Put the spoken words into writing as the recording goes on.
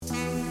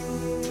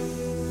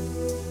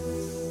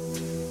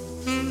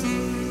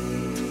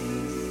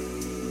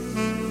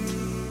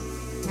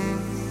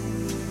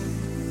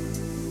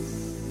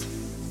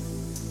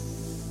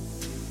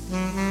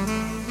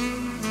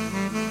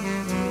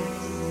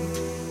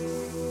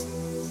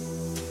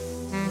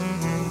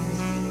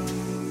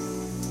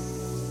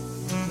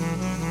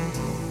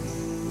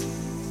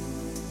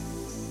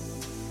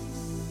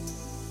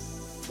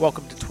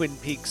Welcome to Twin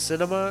Peaks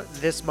Cinema.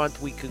 This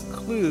month we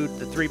conclude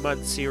the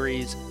 3-month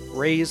series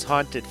Ray's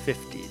Haunted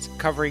 50s,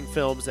 covering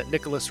films that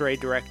Nicholas Ray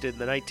directed in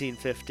the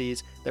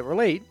 1950s that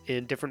relate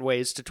in different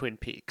ways to Twin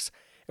Peaks.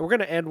 And we're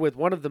going to end with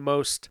one of the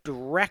most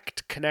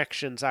direct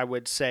connections, I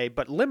would say,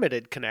 but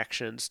limited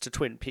connections to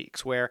Twin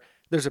Peaks, where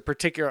there's a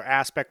particular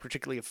aspect,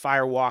 particularly of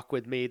Fire Walk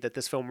with Me, that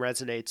this film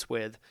resonates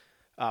with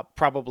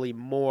probably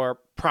more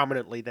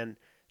prominently than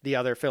the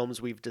other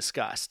films we've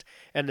discussed.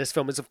 And this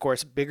film is, of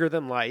course, Bigger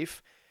Than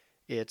Life.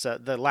 It's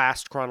the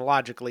last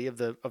chronologically of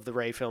the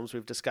Ray films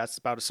we've discussed. It's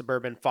about a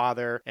suburban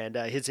father and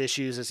his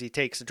issues as he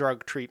takes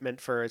drug treatment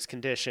for his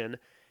condition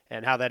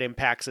and how that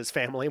impacts his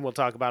family. And we'll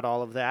talk about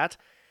all of that.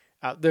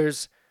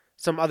 There's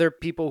some other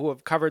people who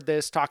have covered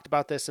this, talked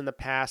about this in the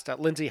past.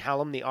 Lindsay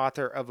Hallam, the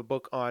author of a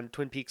book on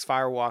Twin Peaks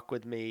Fire Walk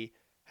with Me,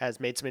 has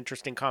made some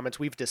interesting comments.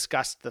 We've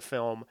discussed the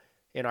film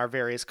in our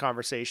various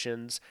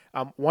conversations,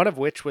 one of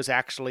which was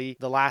actually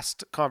the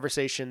last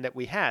conversation that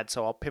we had,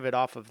 so I'll pivot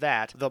off of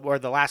that, or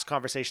the last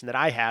conversation that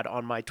I had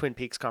on my Twin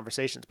Peaks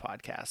Conversations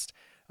podcast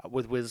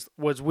was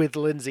with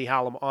Lindsay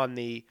Hallam on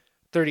the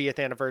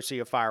 30th anniversary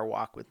of Fire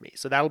Walk with Me.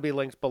 So that'll be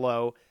linked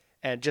below,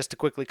 and just to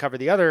quickly cover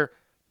the other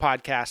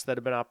podcasts that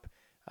have been up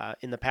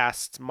in the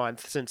past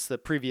month since the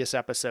previous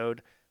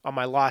episode, on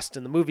my Lost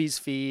in the Movies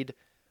feed,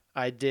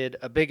 I did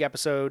a big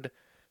episode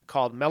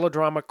called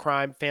Melodrama,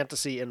 Crime,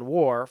 Fantasy, and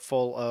War,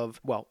 full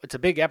of, well, it's a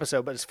big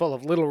episode, but it's full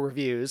of little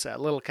reviews,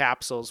 little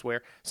capsules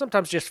where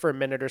sometimes just for a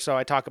minute or so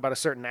I talk about a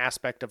certain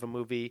aspect of a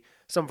movie.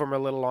 Some of them are a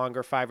little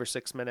longer, 5 or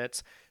 6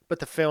 minutes. But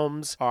the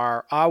films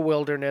are Ah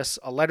Wilderness,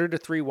 A Letter to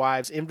Three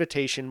Wives,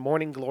 Invitation,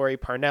 Morning Glory,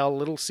 Parnell,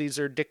 Little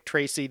Caesar, Dick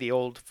Tracy, the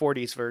old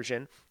 40s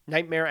version,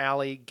 Nightmare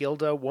Alley,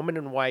 Gilda, Woman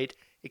in White,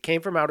 It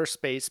Came from Outer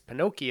Space,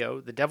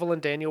 Pinocchio, The Devil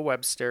and Daniel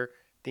Webster,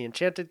 The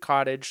Enchanted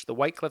Cottage, The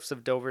White Cliffs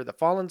of Dover, The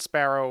Fallen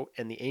Sparrow,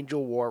 and The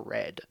Angel Wore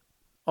Red.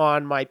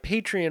 On my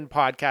Patreon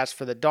podcast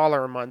for the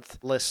 $1 a month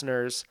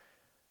listeners,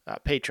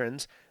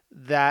 patrons,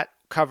 that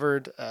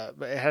covered,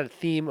 it had a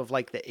theme of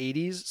like the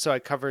 80s, so I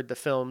covered the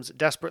films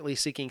Desperately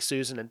Seeking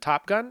Susan and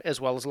Top Gun,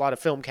 as well as a lot of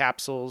film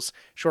capsules,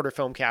 shorter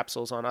film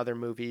capsules on other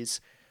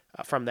movies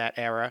from that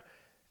era,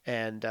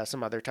 and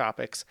some other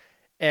topics.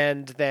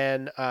 And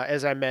then,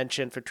 as I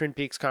mentioned, for Twin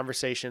Peaks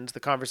Conversations, the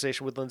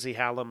conversation with Lindsay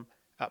Hallam,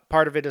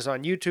 part of it is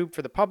on YouTube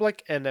for the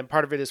public, and then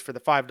part of it is for the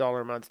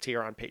 $5 a month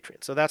tier on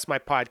Patreon. So that's my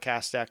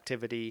podcast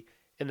activity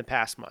in the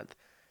past month.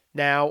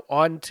 Now,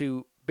 on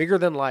to Bigger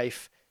Than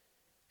Life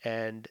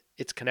and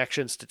its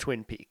connections to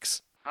Twin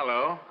Peaks.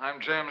 Hello, I'm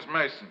James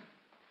Mason.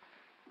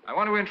 I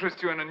want to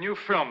interest you in a new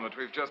film that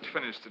we've just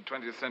finished at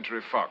 20th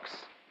Century Fox.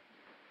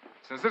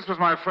 Since this was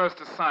my first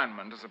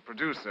assignment as a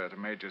producer at a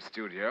major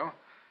studio,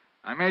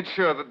 I made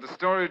sure that the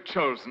story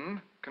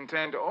chosen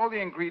contained all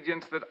the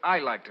ingredients that I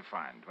like to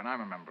find when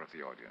I'm a member of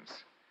the audience.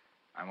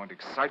 I want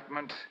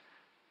excitement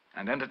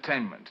and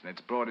entertainment in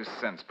its broadest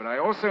sense, but I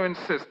also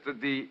insist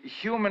that the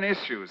human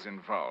issues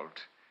involved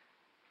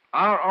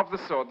are of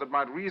the sort that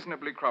might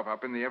reasonably crop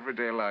up in the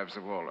everyday lives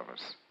of all of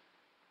us.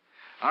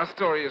 Our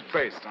story is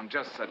based on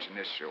just such an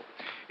issue.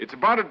 It's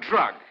about a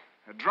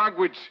drug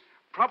which,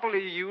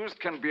 properly used,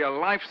 can be a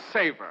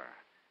lifesaver,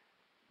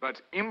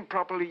 but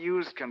improperly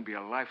used can be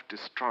a life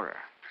destroyer.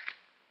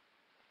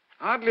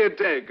 Hardly a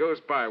day goes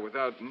by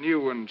without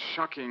new and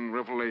shocking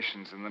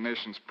revelations in the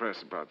nation's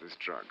press about this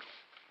drug.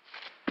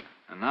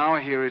 And now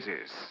here it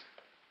is,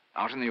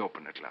 out in the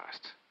open at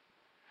last.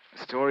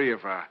 A story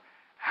of a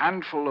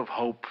handful of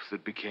hope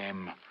that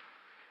became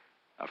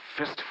a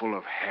fistful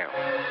of hell.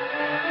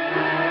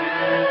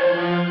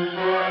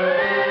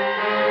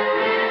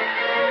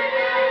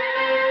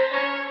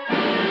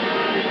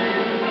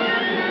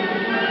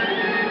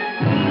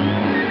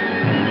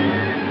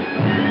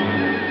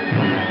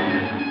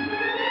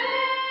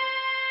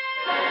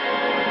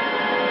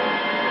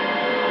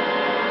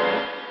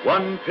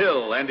 One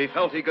pill, and he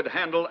felt he could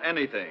handle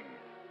anything.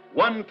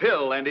 One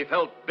pill, and he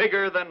felt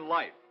bigger than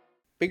life.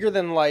 Bigger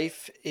Than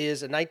Life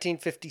is a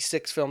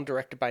 1956 film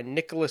directed by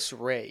Nicholas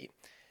Ray.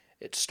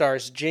 It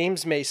stars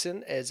James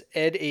Mason as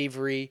Ed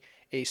Avery,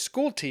 a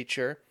school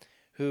teacher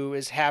who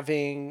is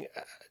having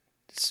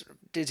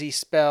dizzy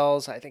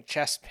spells, I think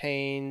chest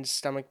pains,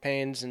 stomach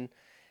pains, and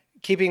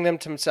keeping them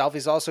to himself.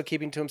 He's also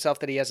keeping to himself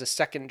that he has a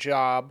second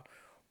job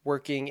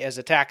working as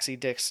a taxi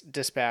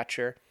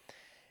dispatcher.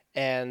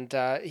 And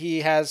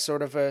he has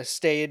sort of a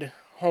stayed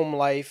home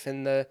life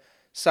in the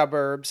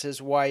suburbs.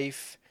 His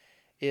wife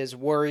is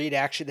worried,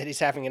 actually, that he's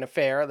having an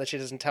affair, that she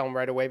doesn't tell him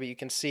right away, but you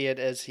can see it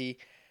as he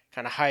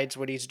kind of hides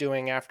what he's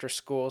doing after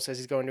school. Says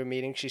he's going to a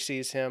meeting. She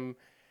sees him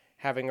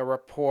having a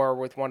rapport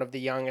with one of the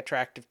young,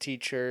 attractive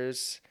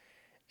teachers.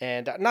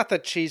 And not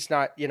that she's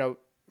not,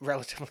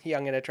 relatively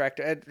young and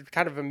attractive. It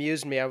kind of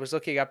amused me. I was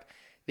looking up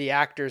the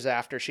actors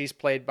after. She's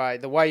played by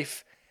the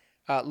wife,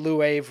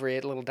 Lou Avery,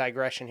 a little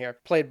digression here,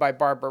 played by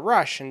Barbara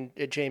Rush, and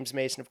James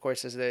Mason, of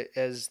course,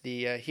 as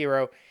the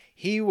hero.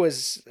 He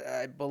was,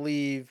 I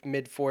believe,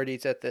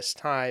 mid-40s at this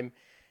time,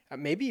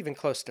 maybe even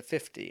close to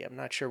 50. I'm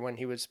not sure when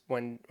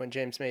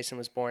James Mason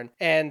was born.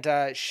 And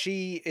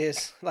she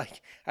is,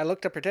 like, I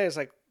looked up her today, I was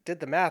like, did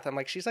the math. I'm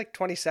like, she's like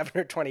 27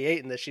 or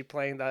 28 in this. She's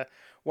playing the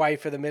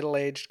wife of the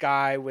middle-aged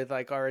guy with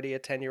like already a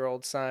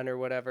 10-year-old son or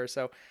whatever.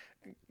 So,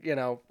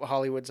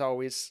 Hollywood's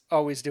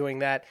always doing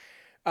that.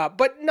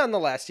 But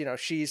nonetheless,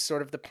 she's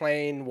sort of the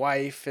plain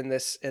wife in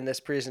this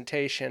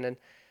presentation,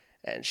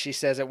 and she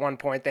says at one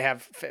point they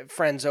have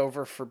friends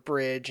over for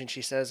bridge, and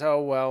she says,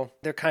 "Oh well,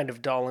 they're kind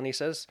of dull," and he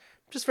says,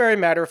 just very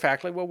matter of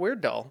factly, "Well, we're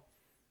dull,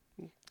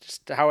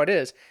 just how it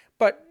is."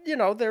 But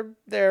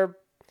they're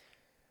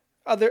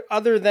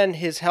other than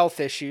his health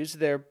issues,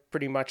 they're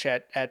pretty much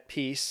at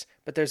peace.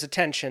 But there's a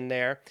tension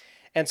there,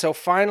 and so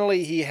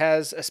finally he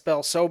has a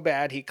spell so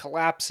bad he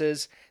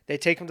collapses. They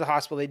take him to the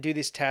hospital. They do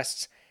these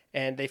tests.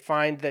 And they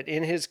find that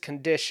in his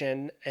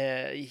condition,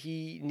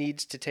 he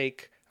needs to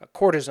take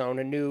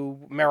cortisone, a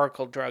new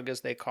miracle drug,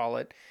 as they call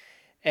it.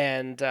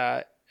 And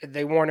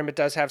they warn him it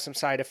does have some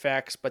side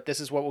effects, but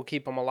this is what will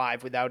keep him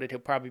alive. Without it, he'll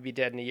probably be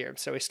dead in a year.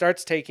 So he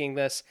starts taking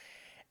this,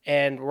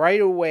 and right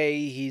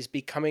away he's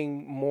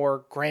becoming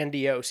more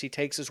grandiose. He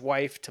takes his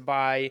wife to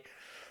buy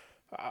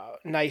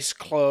nice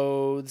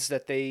clothes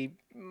that they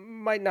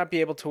might not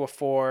be able to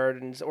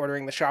afford, and is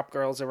ordering the shop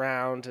girls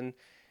around and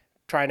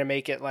trying to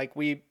make it like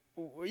we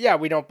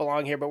don't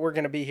belong here, but we're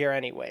going to be here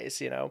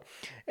anyways,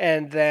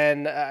 And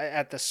then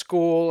at the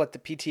school, at the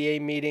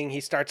PTA meeting, he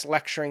starts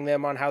lecturing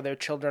them on how their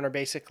children are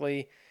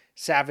basically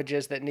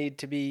savages that need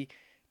to be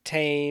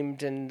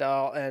tamed, and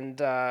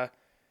that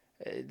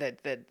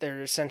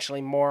they're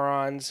essentially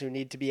morons who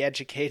need to be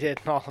educated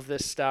and all of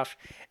this stuff.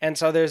 And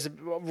so there's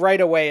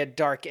right away a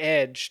dark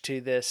edge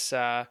to this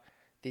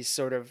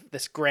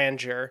this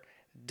grandeur.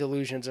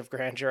 Delusions of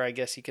grandeur, I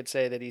guess you could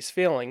say, that he's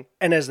feeling.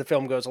 And as the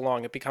film goes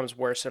along, it becomes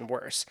worse and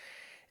worse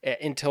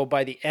until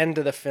by the end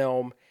of the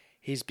film,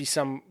 he's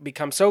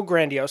become so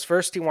grandiose.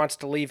 First, he wants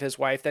to leave his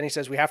wife. Then he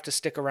says, we have to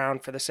stick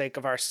around for the sake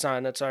of our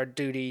son. It's our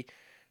duty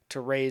to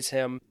raise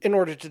him. In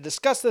order to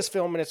discuss this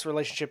film and its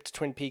relationship to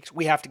Twin Peaks,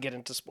 we have to get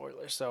into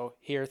spoilers. So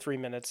here, 3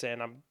 minutes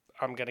in,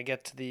 I'm going to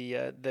get to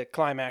the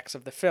climax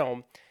of the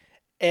film.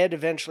 Ed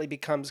eventually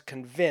becomes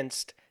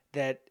convinced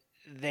that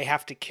they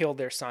have to kill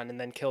their son and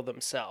then kill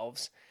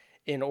themselves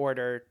in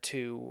order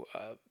to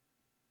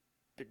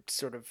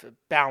sort of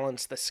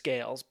balance the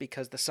scales,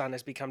 because the son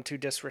has become too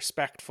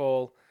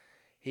disrespectful.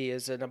 He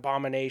is an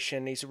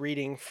abomination. He's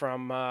reading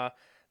from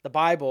the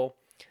Bible,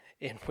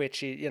 in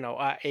which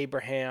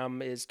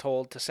Abraham is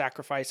told to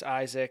sacrifice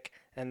Isaac,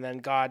 and then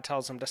God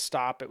tells him to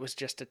stop. It was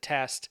just a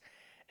test.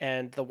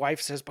 And the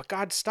wife says, "But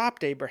God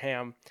stopped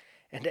Abraham."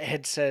 And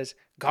Ed says,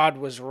 "God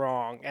was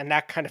wrong." And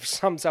that kind of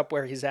sums up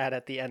where he's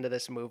at the end of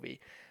this movie.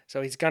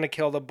 So he's going to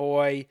kill the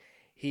boy.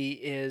 He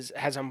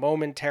has a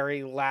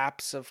momentary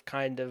lapse of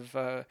kind of,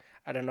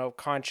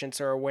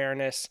 conscience or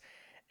awareness.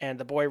 And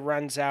the boy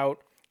runs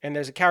out. And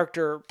there's a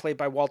character played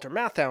by Walter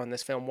Matthau in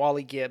this film,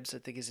 Wally Gibbs. I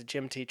think he's a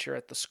gym teacher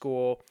at the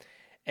school.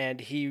 And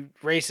he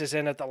races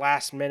in at the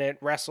last minute,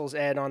 wrestles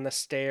Ed on the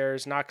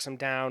stairs, knocks him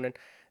down, and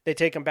they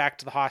take him back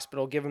to the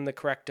hospital, give him the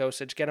correct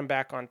dosage, get him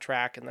back on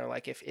track. And they're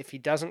like, if he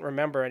doesn't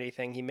remember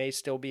anything, he may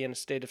still be in a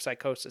state of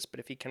psychosis. But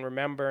if he can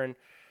remember and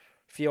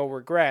feel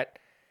regret,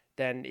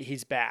 then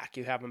he's back.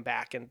 You have him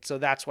back. And so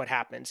that's what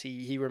happens.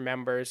 He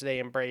remembers, they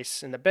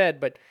embrace in the bed,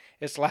 but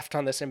it's left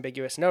on this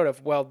ambiguous note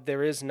of, well,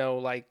 there is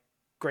no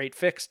great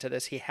fix to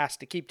this. He has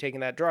to keep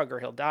taking that drug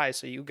or he'll die.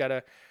 So you got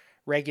to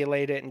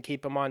regulate it and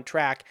keep him on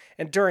track.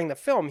 And during the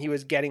film, he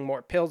was getting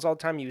more pills all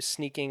the time. He was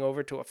sneaking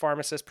over to a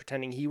pharmacist,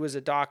 pretending he was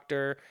a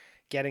doctor,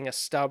 getting a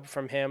stub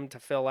from him to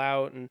fill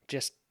out, and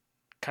just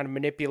kind of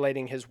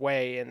manipulating his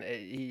way. And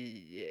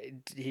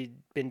he'd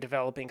been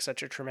developing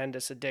such a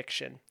tremendous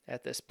addiction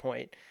at this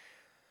point.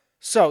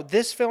 So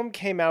this film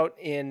came out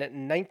in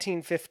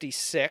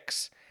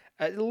 1956.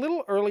 A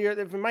little earlier.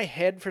 In my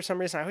head, for some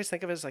reason, I always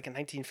think of it as like a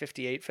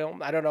 1958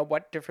 film. I don't know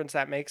what difference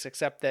that makes,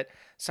 except that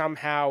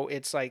somehow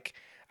it's like,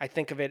 I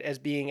think of it as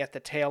being at the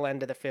tail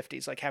end of the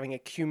 50s, like having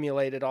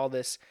accumulated all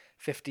this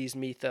 50s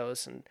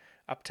mythos and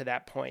up to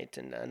that point,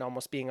 and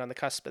almost being on the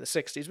cusp of the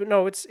 60s. But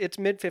no, it's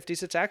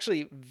mid-50s. It's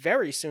actually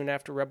very soon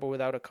after Rebel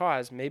Without a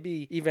Cause,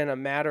 maybe even a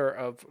matter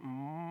of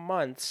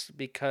months,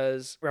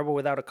 because Rebel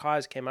Without a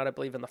Cause came out, I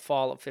believe, in the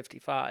fall of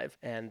 55.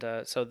 And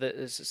so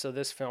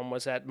this film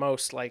was at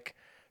most like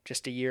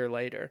just a year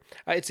later.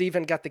 It's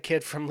even got the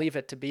kid from Leave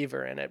It to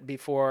Beaver in it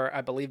before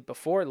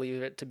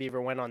Leave It to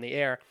Beaver went on the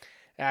air.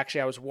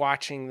 Actually, I was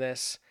watching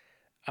this.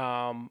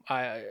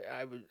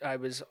 I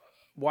was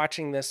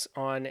watching this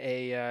on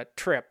a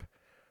trip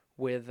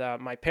with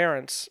my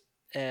parents,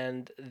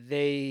 and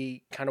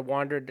they kind of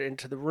wandered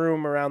into the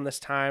room around this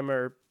time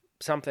or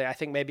something. I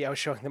think maybe I was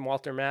showing them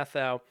Walter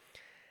Matthau,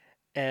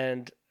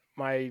 and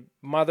my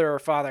mother or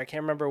father, I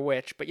can't remember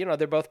which, but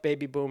they're both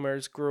baby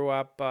boomers, grew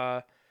up.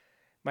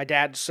 My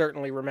dad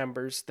certainly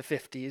remembers the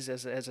 50s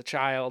as a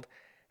child.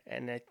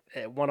 And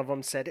one of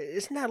them said,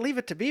 "Isn't that Leave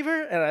It to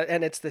Beaver?"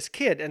 And it's this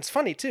kid. And it's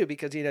funny, too,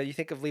 because, you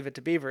think of Leave It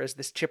to Beaver as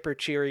this chipper,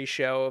 cheery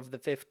show of the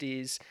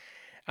 50s.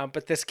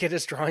 But this kid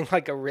is drawing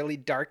like a really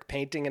dark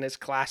painting in his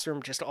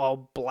classroom, just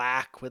all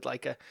black with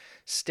like a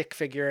stick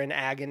figure in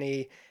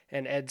agony.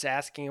 And Ed's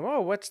asking him,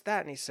 "Oh, what's that?"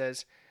 And he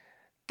says,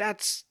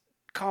 "That's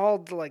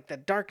called like The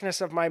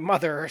Darkness of My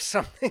Mother or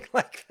something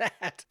like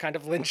that. Kind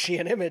of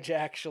Lynchian image,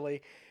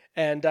 actually.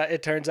 And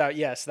it turns out,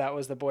 yes, that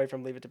was the boy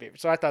from Leave It to Beaver.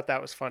 So I thought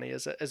that was funny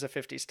as a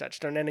 50s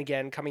touchstone. And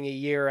again, coming a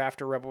year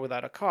after Rebel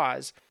Without a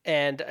Cause.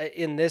 And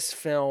in this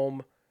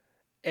film,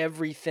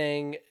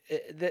 everything,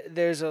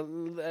 there's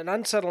an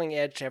unsettling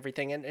edge to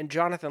everything. And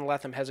Jonathan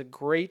Lethem has a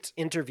great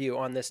interview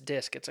on this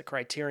disc. It's a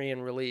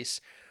Criterion release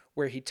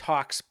where he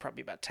talks,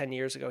 probably about 10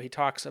 years ago, he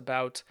talks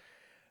about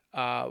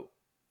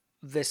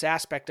this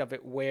aspect of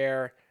it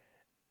where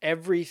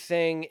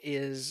everything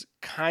is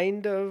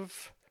kind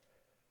of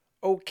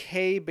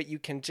okay, but you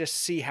can just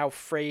see how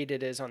frayed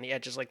it is on the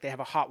edges. Like they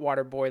have a hot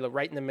water boiler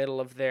right in the middle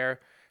of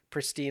their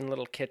pristine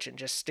little kitchen,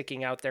 just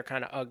sticking out there,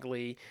 kind of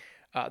ugly.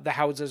 The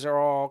houses are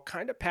all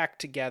kind of packed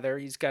together.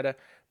 He's got a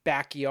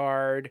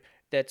backyard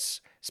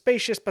that's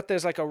spacious, but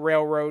there's like a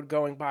railroad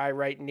going by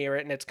right near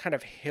it, and it's kind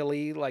of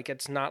hilly. Like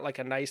it's not like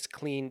a nice,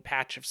 clean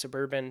patch of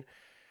suburban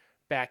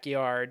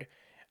backyard.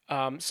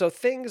 So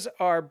things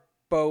are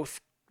both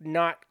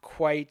not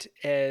quite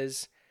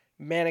as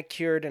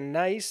manicured and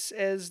nice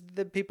as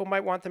the people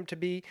might want them to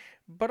be,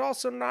 but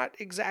also not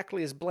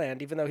exactly as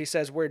bland, even though he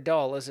says we're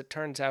dull. As it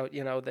turns out,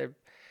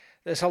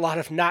 there's a lot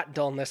of not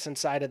dullness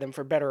inside of them,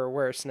 for better or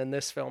worse, and in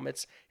this film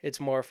it's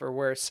more for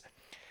worse.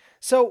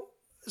 So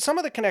some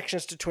of the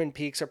connections to Twin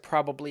Peaks are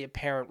probably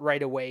apparent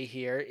right away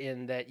here,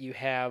 in that you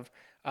have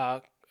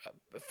a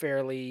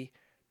fairly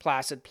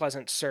placid,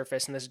 pleasant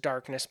surface and this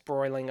darkness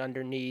broiling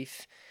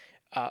underneath.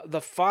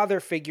 The father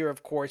figure,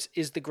 of course,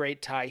 is the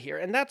great tie here.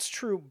 And that's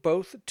true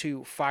both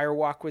to Fire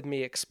Walk with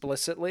Me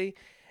explicitly,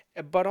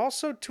 but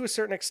also to a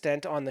certain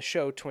extent on the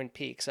show Twin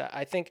Peaks.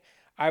 I think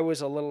I was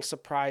a little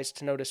surprised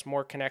to notice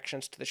more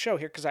connections to the show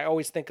here, because I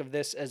always think of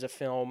this as a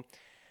film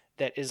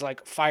that is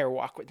like Fire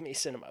Walk with Me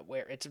cinema,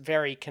 where it's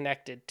very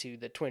connected to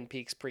the Twin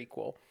Peaks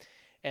prequel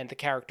and the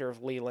character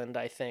of Leland,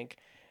 I think.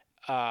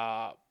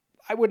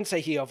 I wouldn't say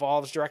he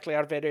evolves directly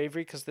out of Ed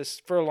Avery,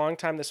 because for a long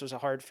time this was a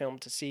hard film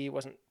to see. It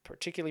wasn't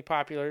particularly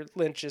popular.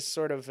 Lynch is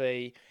sort of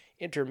a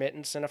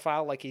intermittent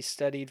cinephile. Like, he's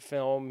studied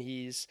film,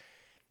 he's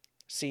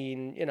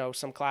seen,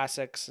 some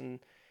classics and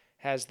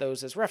has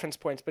those as reference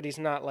points, but he's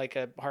not like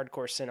a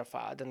hardcore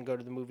cinephile. Doesn't go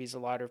to the movies a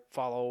lot or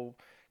follow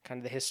kind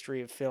of the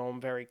history of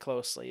film very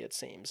closely, it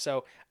seems.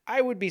 So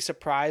I would be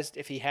surprised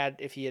if he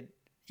had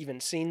even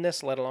seen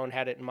this, let alone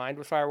had it in mind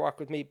with Fire Walk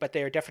with Me, but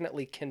they are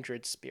definitely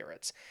kindred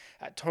spirits.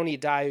 Tony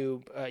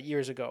Dayoub,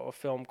 years ago, a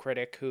film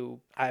critic who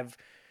I've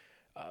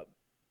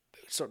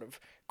sort of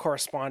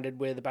corresponded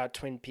with about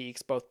Twin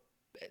Peaks, both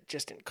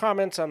just in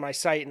comments on my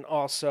site, and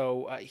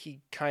also he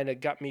kind of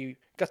got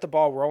the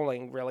ball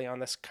rolling really on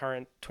this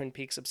current Twin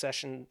Peaks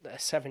obsession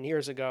 7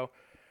 years ago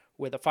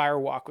with a Fire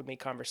Walk with Me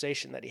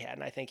conversation that he had,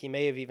 and I think he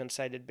may have even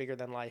cited Bigger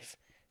Than Life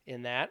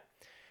in that.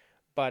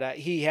 But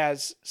he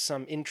has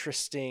some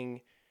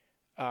interesting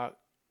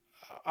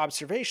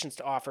observations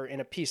to offer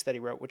in a piece that he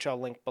wrote, which I'll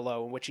link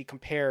below, in which he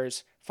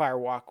compares Fire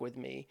Walk with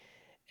Me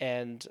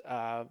and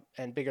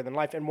Bigger Than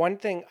Life. And one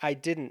thing I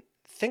didn't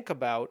think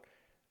about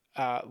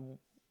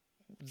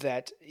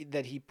that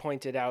he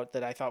pointed out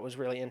that I thought was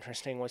really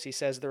interesting was, he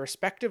says the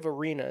respective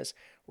arenas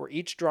where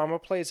each drama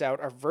plays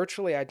out are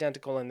virtually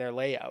identical in their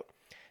layout.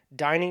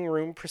 Dining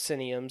room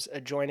prosceniums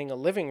adjoining a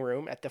living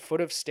room at the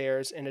foot of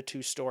stairs in a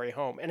 2-story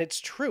home. And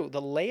it's true,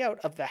 the layout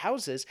of the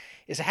houses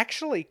is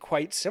actually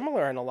quite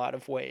similar in a lot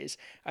of ways.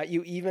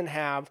 You even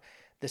have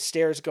the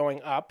stairs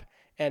going up,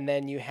 and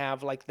then you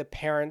have like the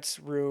parents'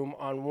 room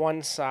on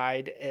one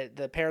side,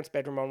 the parents'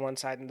 bedroom on one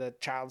side, and the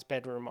child's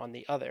bedroom on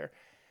the other.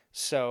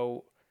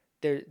 So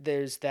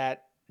there's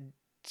that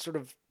sort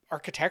of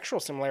architectural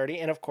similarity.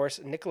 And of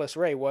course, Nicholas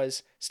Ray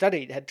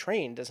had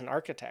trained as an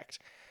architect.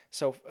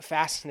 So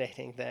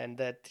fascinating then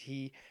that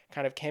he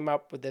kind of came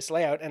up with this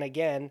layout. And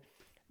again,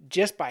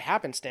 just by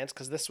happenstance,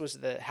 because this was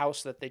the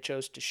house that they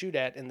chose to shoot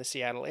at in the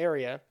Seattle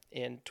area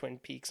in Twin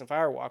Peaks and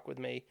Fire Walk with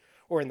Me,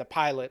 or in the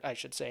pilot, I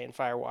should say, in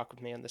Fire Walk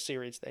with Me in the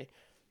series, they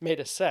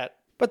made a set.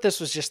 But this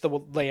was just the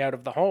layout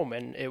of the home,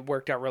 and it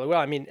worked out really well.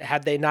 I mean,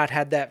 had they not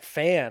had that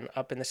fan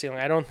up in the ceiling,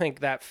 I don't think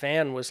that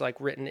fan was like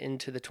written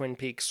into the Twin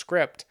Peaks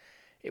script.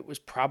 It was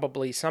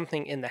probably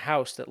something in the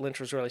house that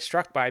Lynch was really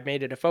struck by,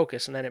 made it a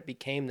focus, and then it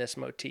became this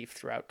motif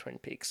throughout Twin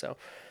Peaks. So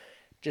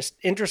just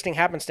interesting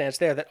happenstance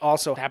there that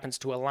also happens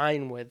to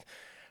align with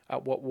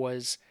what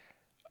was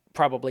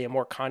probably a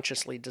more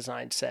consciously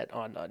designed set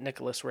on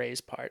Nicholas Ray's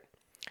part.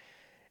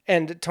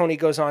 And Tony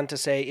goes on to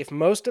say, if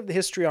most of the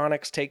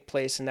histrionics take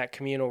place in that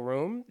communal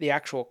room, the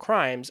actual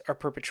crimes are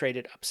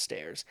perpetrated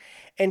upstairs.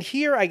 And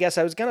here, I guess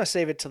I was going to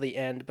save it till the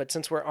end, but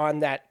since we're on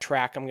that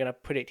track, I'm going to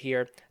put it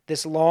here.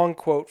 This long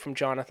quote from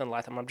Jonathan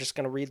Lethem, I'm just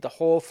going to read the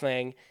whole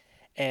thing,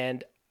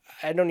 and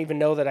I don't even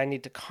know that I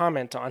need to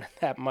comment on it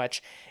that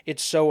much.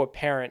 It's so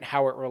apparent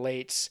how it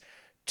relates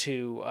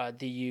to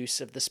the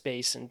use of the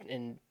space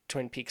in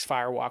Twin Peaks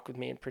Fire Walk with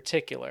Me in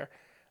particular.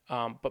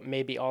 But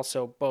maybe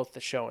also both the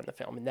show and the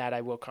film, and that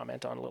I will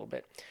comment on a little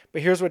bit.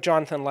 But here's what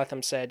Jonathan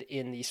Lethem said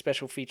in the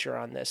special feature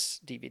on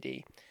this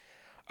DVD.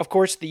 Of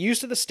course, the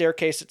use of the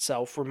staircase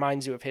itself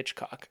reminds you of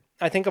Hitchcock.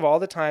 I think of all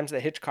the times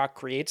that Hitchcock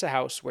creates a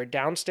house where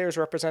downstairs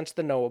represents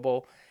the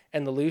knowable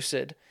and the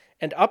lucid,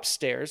 and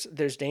upstairs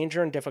there's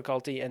danger and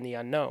difficulty and the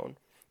unknown.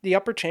 The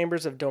upper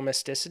chambers of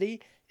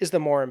domesticity is the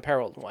more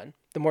imperiled one,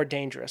 the more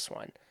dangerous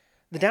one.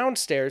 The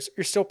downstairs,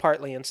 you're still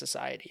partly in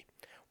society.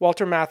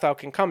 Walter Matthau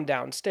can come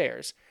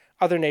downstairs.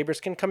 Other neighbors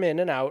can come in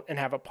and out and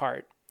have a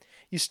part.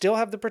 You still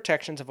have the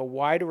protections of a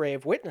wide array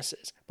of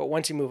witnesses, but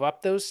once you move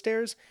up those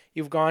stairs,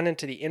 you've gone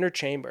into the inner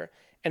chamber,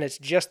 and it's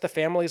just the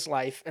family's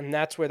life, and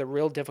that's where the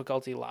real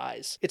difficulty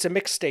lies. It's a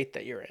mixed state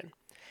that you're in.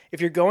 If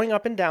you're going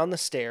up and down the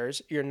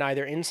stairs, you're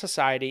neither in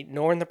society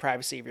nor in the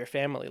privacy of your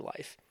family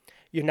life.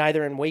 You're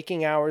neither in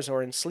waking hours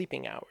or in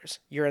sleeping hours.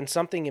 You're in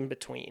something in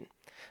between.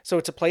 So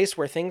it's a place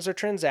where things are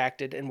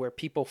transacted and where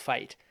people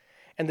fight.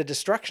 And the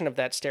destruction of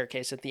that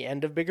staircase at the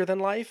end of Bigger Than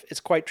Life is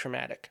quite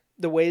traumatic.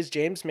 The ways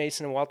James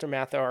Mason and Walter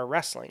Matthau are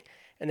wrestling,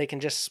 and they can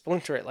just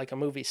splinter it like a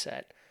movie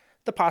set.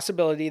 The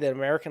possibility that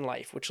American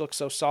life, which looks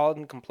so solid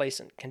and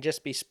complacent, can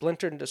just be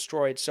splintered and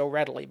destroyed so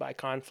readily by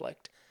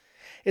conflict.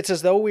 It's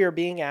as though we are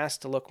being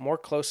asked to look more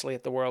closely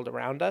at the world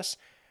around us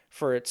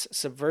for its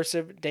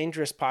subversive,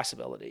 dangerous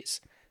possibilities.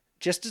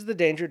 Just as the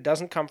danger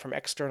doesn't come from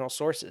external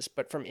sources,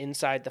 but from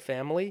inside the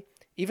family,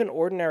 even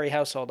ordinary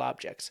household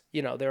objects.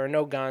 There are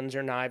no guns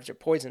or knives or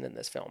poison in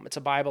this film. It's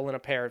a Bible and a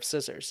pair of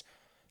scissors.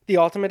 The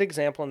ultimate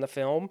example in the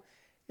film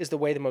is the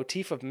way the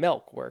motif of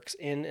milk works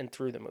in and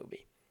through the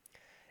movie.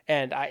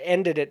 And I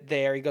ended it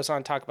there. He goes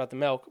on to talk about the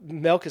milk.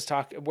 Milk is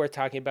worth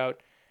talking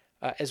about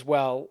as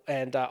well,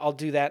 and I'll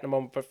do that in a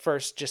moment. But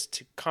first, just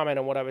to comment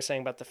on what I was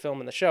saying about the film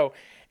and the show,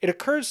 it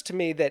occurs to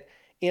me that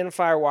in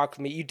Fire Walk With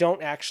Me, you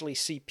don't actually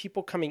see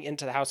people coming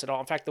into the house at all.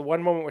 In fact, the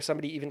one moment where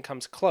somebody even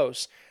comes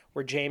close,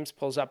 where James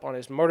pulls up on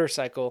his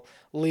motorcycle,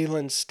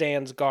 Leland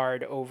stands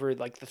guard over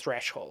the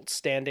threshold,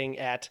 standing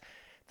at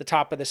the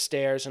top of the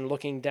stairs and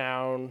looking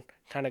down,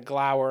 kind of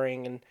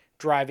glowering and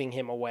driving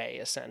him away,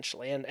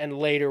 essentially. And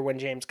later, when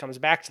James comes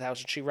back to the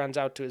house and she runs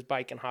out to his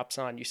bike and hops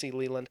on, you see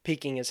Leland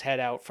peeking his head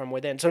out from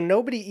within. So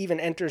nobody even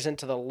enters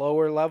into the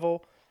lower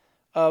level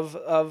of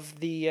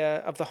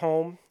the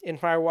home in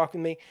Fire Walk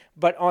With Me.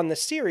 But on the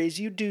series,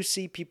 you do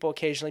see people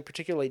occasionally,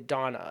 particularly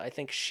Donna. I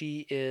think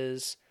she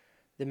is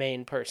the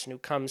main person who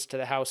comes to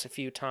the house a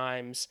few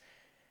times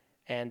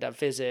and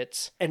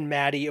visits. And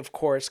Maddie, of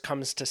course,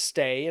 comes to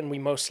stay, and we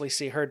mostly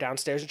see her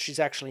downstairs, and she's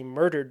actually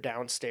murdered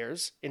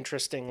downstairs,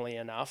 interestingly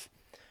enough.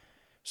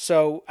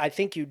 So I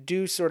think you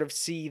do sort of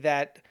see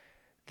that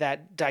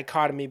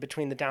dichotomy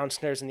between the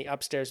downstairs and the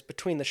upstairs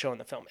between the show and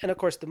the film. And of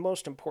course, the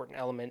most important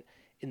element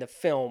in the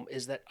film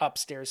is that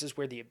upstairs is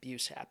where the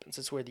abuse happens.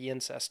 It's where the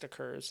incest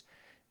occurs.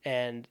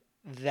 And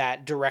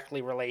that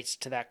directly relates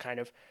to that kind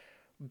of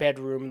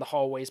bedroom, the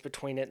hallways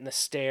between it, and the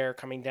stair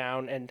coming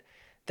down, and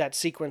that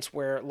sequence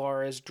where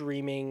Laura is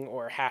dreaming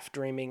or half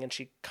dreaming, and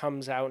she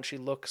comes out and she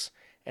looks,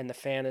 and the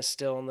fan is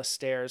still on the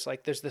stairs.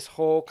 There's this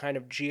whole kind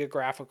of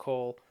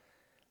geographical,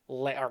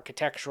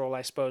 architectural,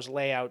 I suppose,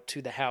 layout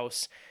to the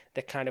house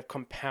that kind of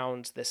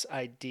compounds this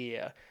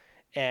idea.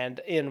 And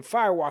in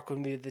Fire Walk With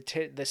Me,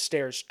 the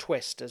stairs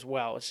twist as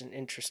well. It's an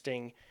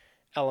interesting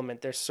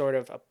element. There's sort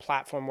of a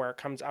platform where it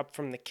comes up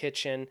from the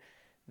kitchen,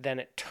 then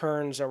it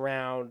turns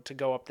around to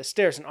go up the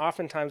stairs. And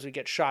oftentimes we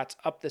get shots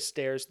up the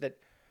stairs that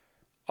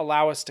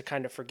allow us to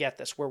kind of forget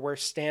this, where we're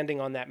standing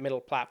on that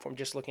middle platform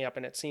just looking up,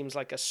 and it seems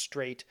like a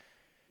straight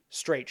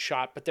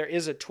shot. But there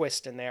is a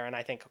twist in there, and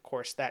I think, of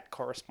course, that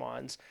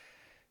corresponds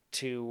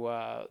to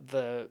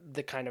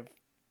the kind of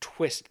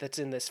twist that's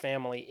in this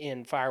family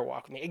in Fire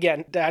Walk With Me.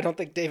 Again, I don't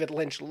think David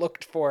Lynch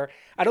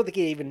I don't think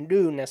he even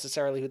knew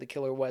necessarily who the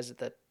killer was at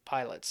the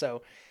pilot,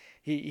 so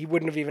he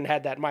wouldn't have even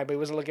had that in mind, but he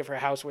wasn't looking for a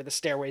house where the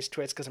stairways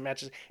twist because it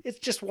matches. It's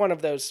just one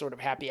of those sort of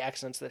happy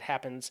accidents that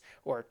happens,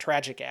 or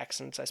tragic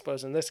accidents, I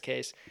suppose, in this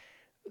case,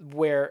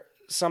 where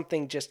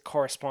something just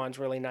corresponds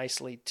really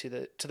nicely to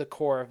the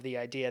core of the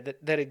idea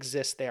that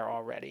exists there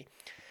already.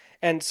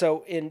 And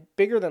so in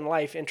Bigger Than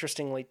Life,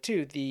 interestingly,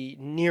 too, the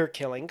near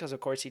killing, because, of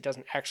course, he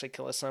doesn't actually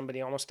kill his son, but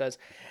he almost does,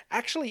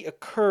 actually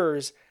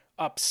occurs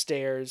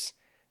upstairs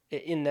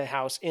in the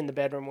house, in the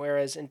bedroom,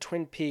 whereas in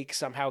Twin Peaks,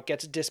 somehow it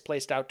gets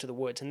displaced out to the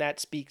woods. And that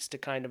speaks to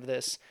kind of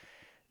this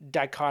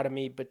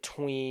dichotomy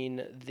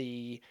between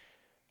the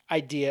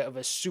idea of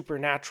a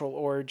supernatural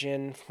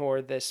origin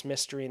for this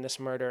mystery and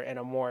this murder and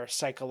a more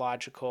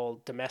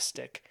psychological,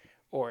 domestic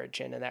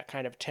origin, and that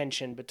kind of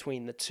tension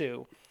between the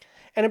two.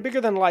 And in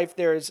Bigger Than Life,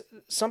 there's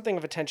something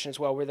of a tension as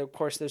well, where, of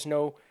course, there's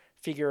no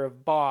figure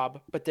of Bob,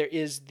 but there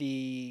is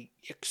the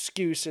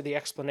excuse or the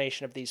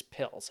explanation of these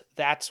pills.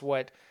 That's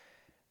what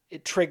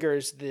it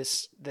triggers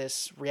this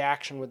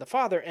reaction with the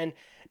father. And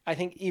I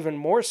think even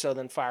more so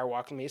than Fire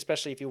Walk With Me,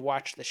 especially if you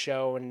watch the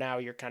show and now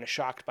you're kind of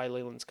shocked by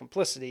Leland's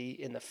complicity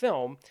in the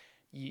film,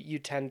 you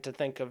tend to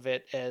think of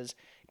it as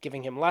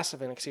giving him less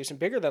of an excuse. In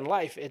Bigger Than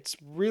Life, it's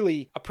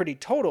really a pretty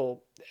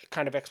total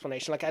kind of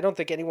explanation. I don't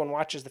think anyone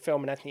watches the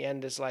film and at the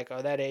end is like, oh,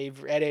 Ed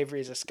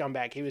Avery is a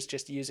scumbag. He was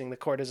just using the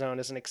cortisone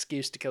as an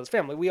excuse to kill his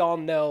family. We all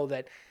know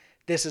that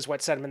this is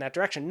what set him in that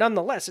direction.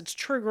 Nonetheless, it's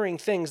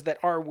triggering things that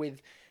are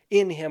within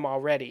him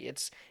already.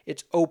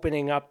 It's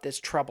opening up this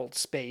troubled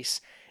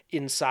space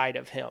inside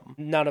of him.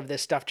 None of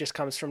this stuff just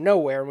comes from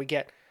nowhere, and we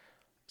get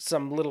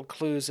some little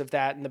clues of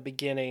that in the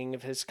beginning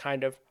of his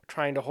kind of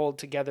trying to hold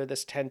together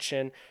this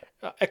tension.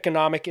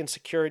 Economic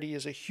insecurity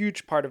is a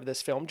huge part of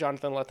this film.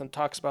 Jonathan Lethem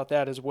talks about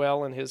that as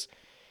well in his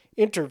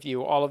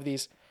interview. All of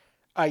these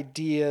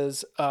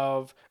ideas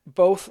of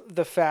both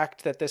the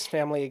fact that this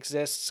family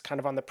exists kind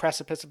of on the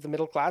precipice of the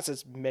middle class,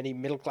 as many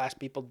middle class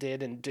people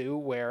did and do,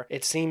 where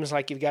it seems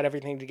like you've got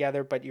everything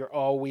together, but you're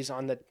always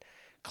on the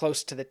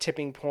close to the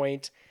tipping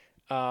point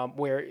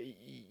where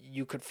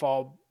you could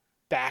fall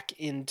back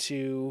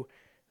into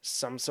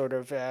some sort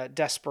of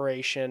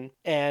desperation,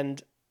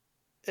 and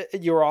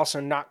you're also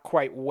not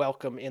quite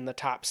welcome in the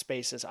top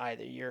spaces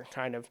either. You're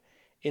kind of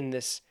in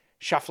this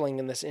shuffling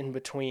in this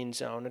in-between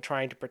zone and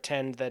trying to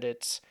pretend that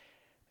it's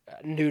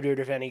neutered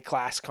of any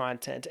class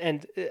content.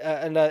 And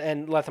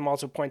Lethem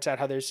also points out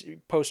how there's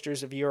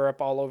posters of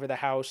Europe all over the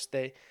house.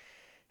 They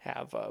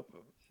have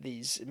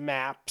these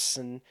maps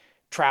and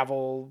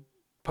travel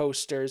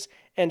posters.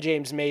 And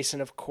James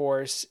Mason, of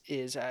course,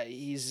 is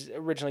he's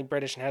originally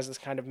British and has this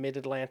kind of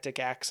mid-Atlantic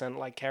accent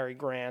like Cary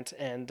Grant,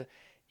 and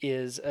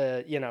is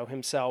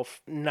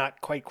himself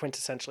not quite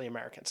quintessentially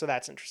American. So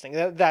that's interesting.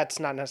 That's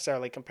not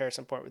necessarily a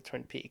comparison point with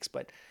Twin Peaks,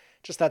 but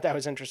just thought that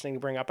was interesting to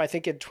bring up. I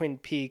think in Twin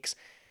Peaks,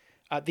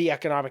 the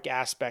economic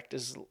aspect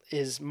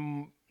is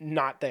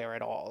not there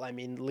at all. I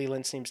mean,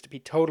 Leland seems to be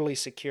totally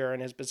secure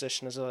in his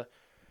position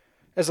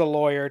as a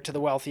lawyer to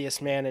the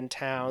wealthiest man in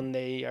town.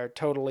 They are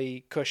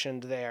totally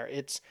cushioned there.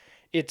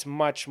 It's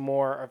much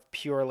more of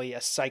purely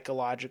a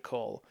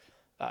psychological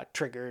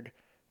triggered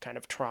kind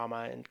of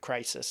trauma and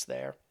crisis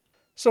there.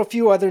 So a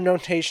few other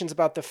notations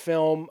about the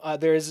film.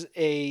 There's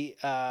a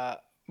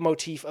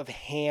motif of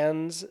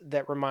hands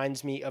that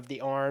reminds me of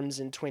the arms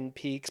in Twin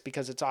Peaks,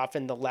 because it's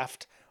often the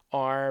left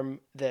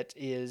arm that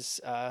is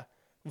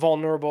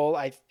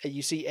vulnerable.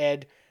 You see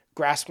Ed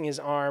grasping his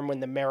arm when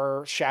the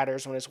mirror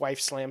shatters when his wife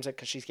slams it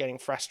because she's getting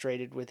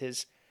frustrated with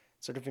his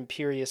sort of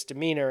imperious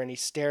demeanor, and he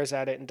stares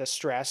at it in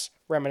distress,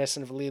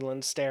 reminiscent of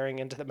Leland staring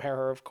into the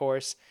mirror, of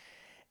course.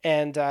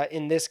 And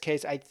in this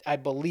case, I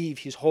believe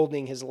he's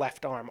holding his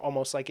left arm,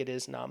 almost like it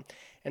is numb,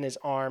 and his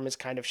arm is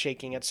kind of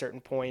shaking at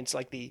certain points,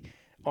 like the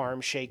arm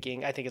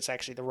shaking. I think it's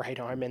actually the right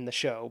arm in the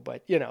show,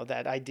 but,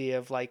 that idea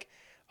of like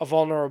a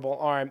vulnerable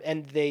arm.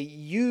 And they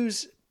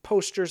use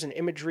posters and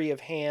imagery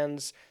of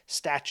hands,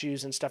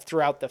 statues, and stuff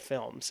throughout the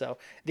film. So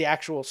the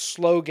actual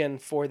slogan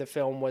for the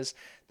film was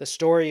the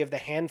story of the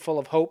handful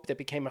of hope that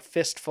became a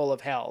fistful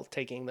of hell,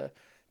 taking the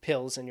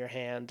pills in your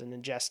hand and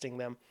ingesting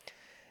them.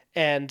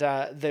 And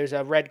there's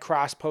a Red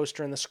Cross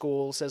poster in the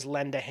school, says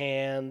lend a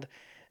hand.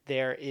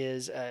 There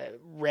is a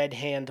red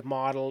hand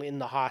model in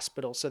the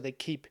hospital. So they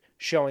keep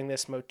showing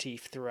this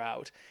motif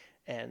throughout.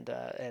 And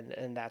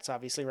that's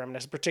obviously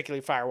reminiscent,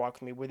 particularly Firewalk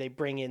With Me, where they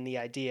bring in the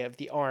idea of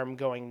the arm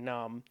going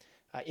numb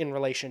in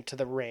relation to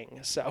the ring.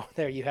 So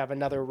there you have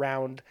another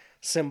round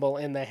symbol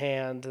in the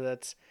hand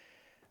that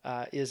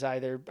is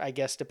either, I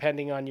guess,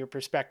 depending on your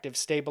perspective,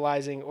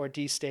 stabilizing or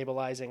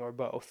destabilizing or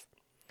both.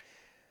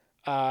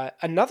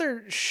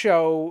 Another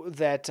show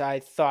that I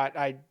thought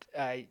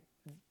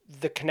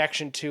the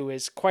connection to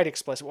is quite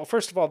explicit. Well,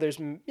 first of all, there's,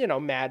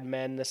 Mad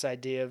Men, this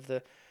idea of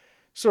the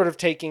sort of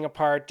taking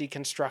apart,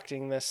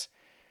 deconstructing this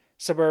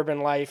suburban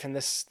life and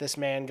this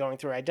man going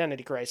through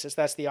identity crisis.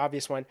 That's the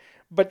obvious one.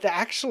 But the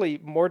actually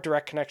more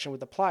direct connection with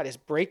the plot is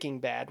Breaking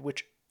Bad,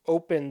 which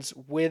opens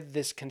with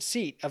this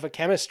conceit of a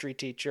chemistry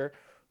teacher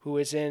who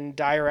is in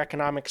dire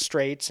economic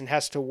straits and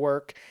has to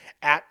work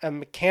at a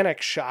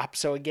mechanic shop.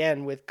 So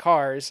again, with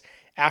cars,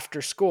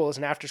 after school is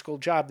an after-school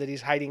job that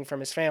he's hiding from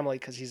his family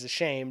because he's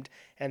ashamed.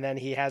 And then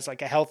he has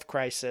like a health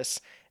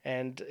crisis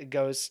and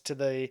goes to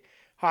the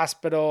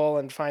hospital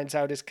and finds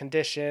out his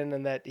condition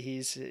and that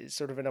he's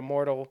sort of an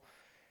immortal,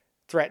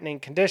 threatening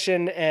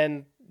condition,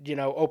 and,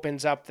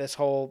 opens up this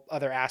whole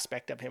other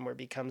aspect of him where he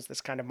becomes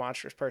this kind of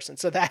monstrous person.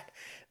 So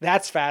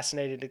that's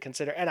fascinating to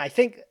consider. And I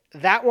think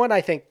that one,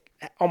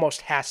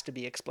 almost has to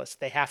be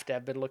explicit. They have to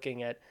have been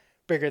looking at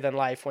Bigger Than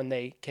Life when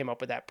they came up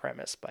with that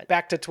premise. But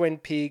back to Twin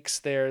Peaks,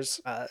 there's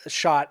a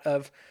shot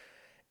of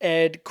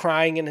Ed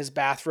crying in his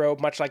bathrobe,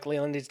 much like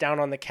Leland. He's down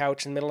on the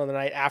couch in the middle of the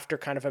night after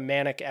kind of a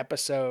manic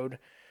episode,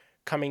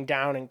 coming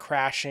down and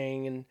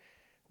crashing and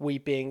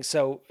weeping.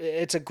 So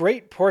it's a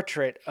great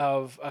portrait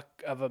of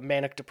a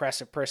manic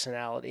depressive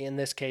personality, in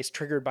this case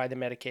triggered by the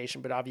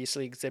medication, but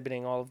obviously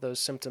exhibiting all of those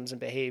symptoms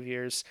and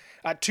behaviors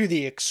to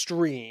the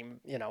extreme,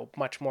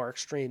 much more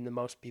extreme than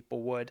most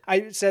people would.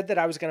 I said that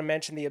I was going to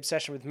mention the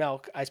obsession with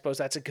milk. I suppose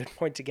that's a good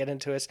point to get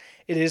into. It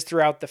is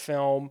throughout the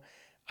film.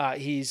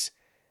 He's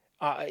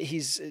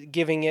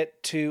giving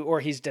it to,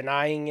 or he's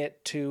denying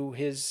it to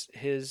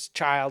his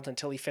child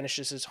until he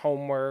finishes his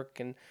homework,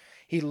 and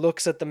he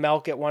looks at the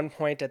milk at one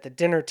point at the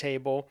dinner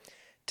table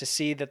to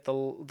see that the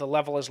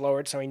level is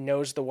lowered, so he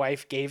knows the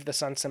wife gave the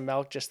son some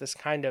milk. Just this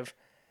kind of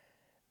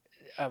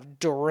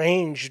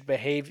deranged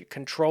behavior,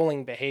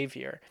 controlling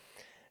behavior.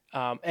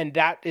 And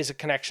that is a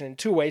connection in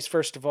two ways.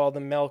 First of all, the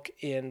milk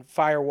in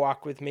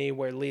Firewalk With Me,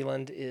 where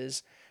Leland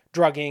is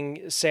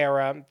drugging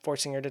Sarah,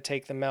 forcing her to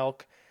take the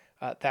milk,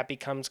 That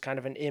becomes kind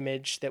of an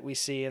image that we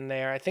see in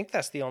there. I think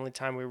that's the only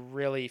time we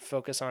really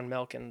focus on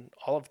Milk in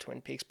all of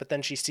Twin Peaks. But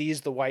then she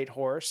sees the white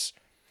horse,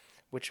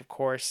 which, of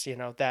course,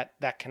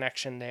 that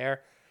connection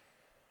there.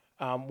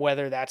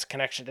 Whether that's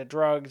connection to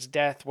drugs,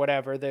 death,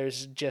 whatever,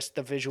 there's just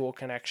the visual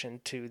connection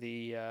to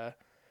the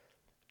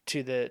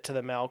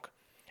Milk.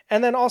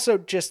 And then also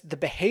just the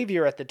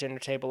behavior at the dinner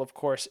table, of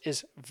course,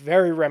 is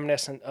very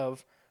reminiscent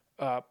of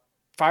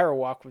Fire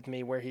Walk with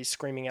Me, where he's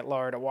screaming at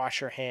Laura to wash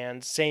her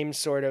hands. Same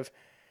sort of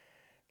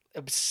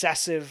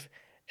obsessive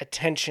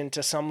attention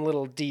to some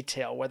little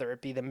detail, whether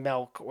it be the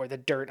milk or the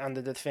dirt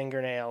under the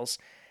fingernails,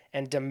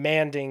 and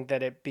demanding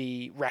that it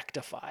be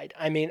rectified.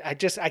 I mean, I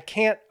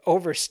can't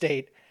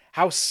overstate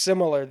how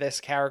similar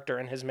this character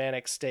in his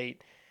manic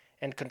state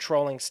and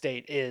controlling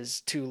state is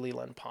to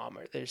Leland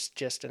Palmer. There's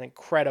just an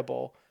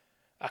incredible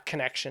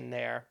connection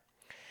there.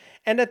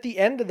 And at the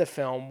end of the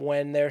film,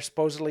 when they're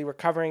supposedly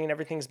recovering and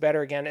everything's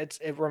better again, it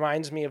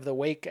reminds me of the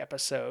Wake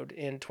episode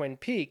in Twin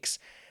Peaks,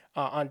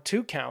 on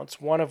 2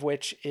 counts, one of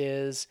which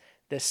is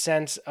the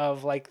sense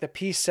of like the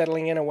peace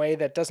settling in a way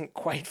that doesn't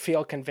quite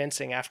feel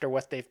convincing after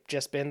what they've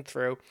just been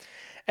through.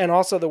 And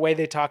also the way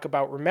they talk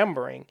about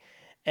remembering.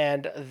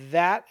 And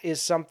that is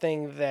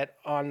something that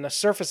on the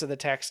surface of the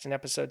text in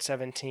episode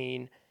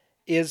 17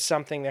 is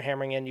something they're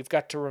hammering in. You've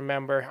got to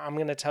remember, I'm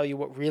going to tell you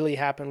what really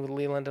happened with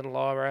Leland and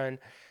Laura, and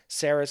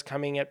Sarah's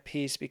coming at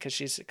peace because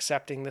she's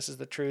accepting this is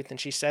the truth.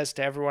 And she says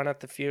to everyone at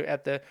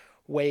the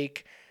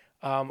wake,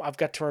 I've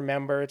got to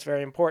remember, it's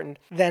very important.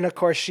 Then, of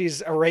course,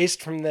 she's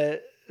erased from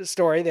the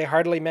story. They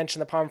hardly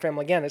mention the Palmer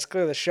family again. It's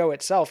clear the show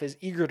itself is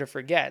eager to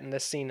forget, and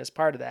this scene is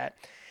part of that.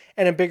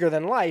 And in Bigger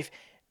Than Life,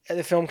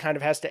 the film kind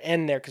of has to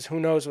end there because who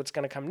knows what's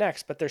going to come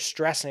next, but they're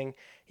stressing,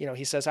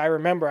 he says, I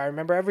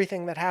remember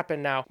everything that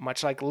happened now,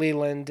 much like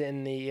Leland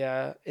in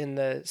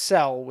the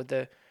cell with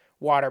the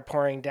water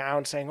pouring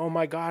down, saying, oh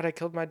my God, I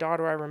killed my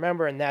daughter, I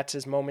remember, and that's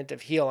his moment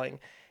of healing.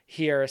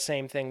 Here,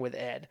 same thing with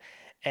Ed.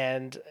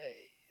 And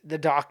the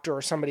doctor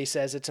or somebody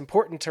says it's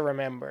important to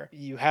remember.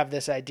 You have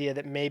this idea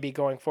that maybe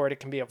going forward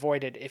it can be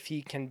avoided if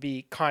he can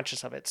be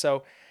conscious of it.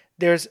 So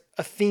there's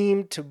a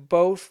theme to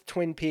both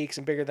Twin Peaks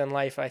and Bigger Than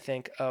Life, I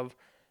think, of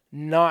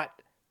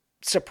not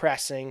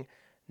suppressing,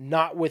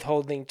 not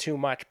withholding too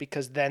much,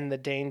 because then the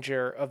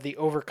danger of the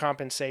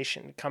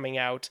overcompensation coming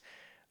out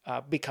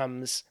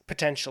becomes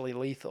potentially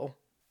lethal.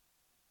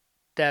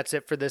 That's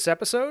it for this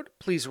episode.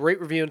 Please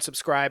rate, review, and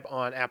subscribe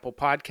on Apple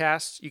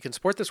Podcasts. You can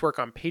support this work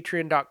on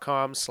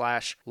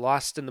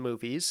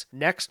patreon.com/lostinthemovies.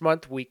 Next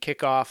month, we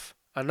kick off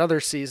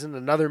another season,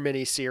 another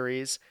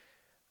mini-series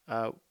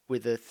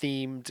with a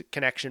themed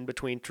connection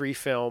between 3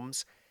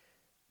 films.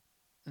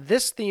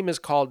 This theme is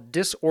called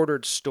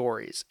Disordered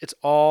Stories. It's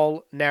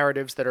all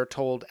narratives that are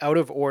told out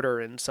of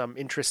order in some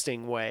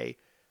interesting way,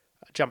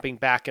 jumping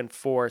back and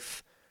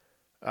forth,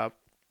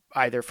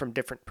 either from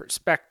different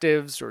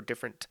perspectives or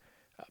different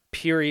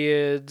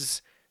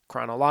periods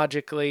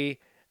chronologically.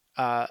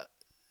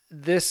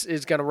 This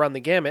is going to run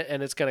the gamut,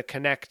 and it's going to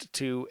connect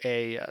to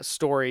a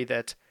theme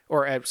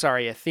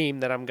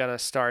that I'm going to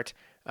start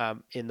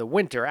in the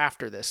winter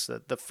after this.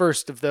 The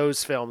first of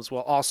those films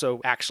will also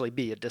actually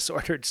be a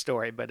disordered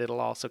story, but it'll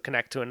also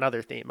connect to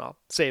another theme. I'll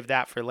save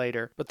that for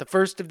later. But the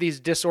first of these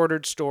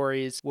disordered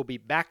stories will be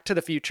Back to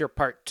the Future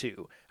Part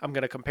 2. I'm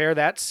going to compare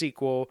that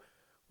sequel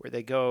where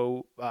they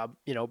go,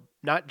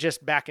 not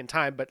just back in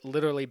time, but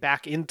literally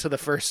back into the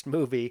first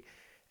movie,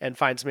 and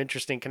find some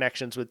interesting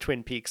connections with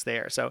Twin Peaks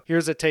there. So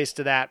here's a taste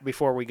of that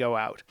before we go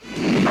out.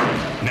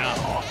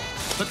 Now,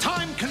 the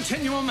time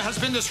continuum has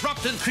been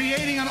disrupted,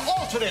 creating an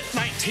alternate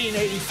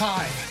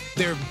 1985.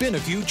 There have been a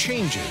few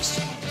changes.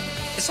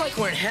 It's like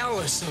we're in hell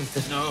or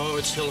something. No,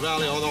 it's Hill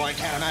Valley, although I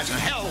can't imagine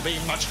hell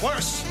being much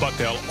worse. But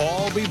they'll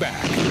all be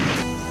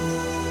back.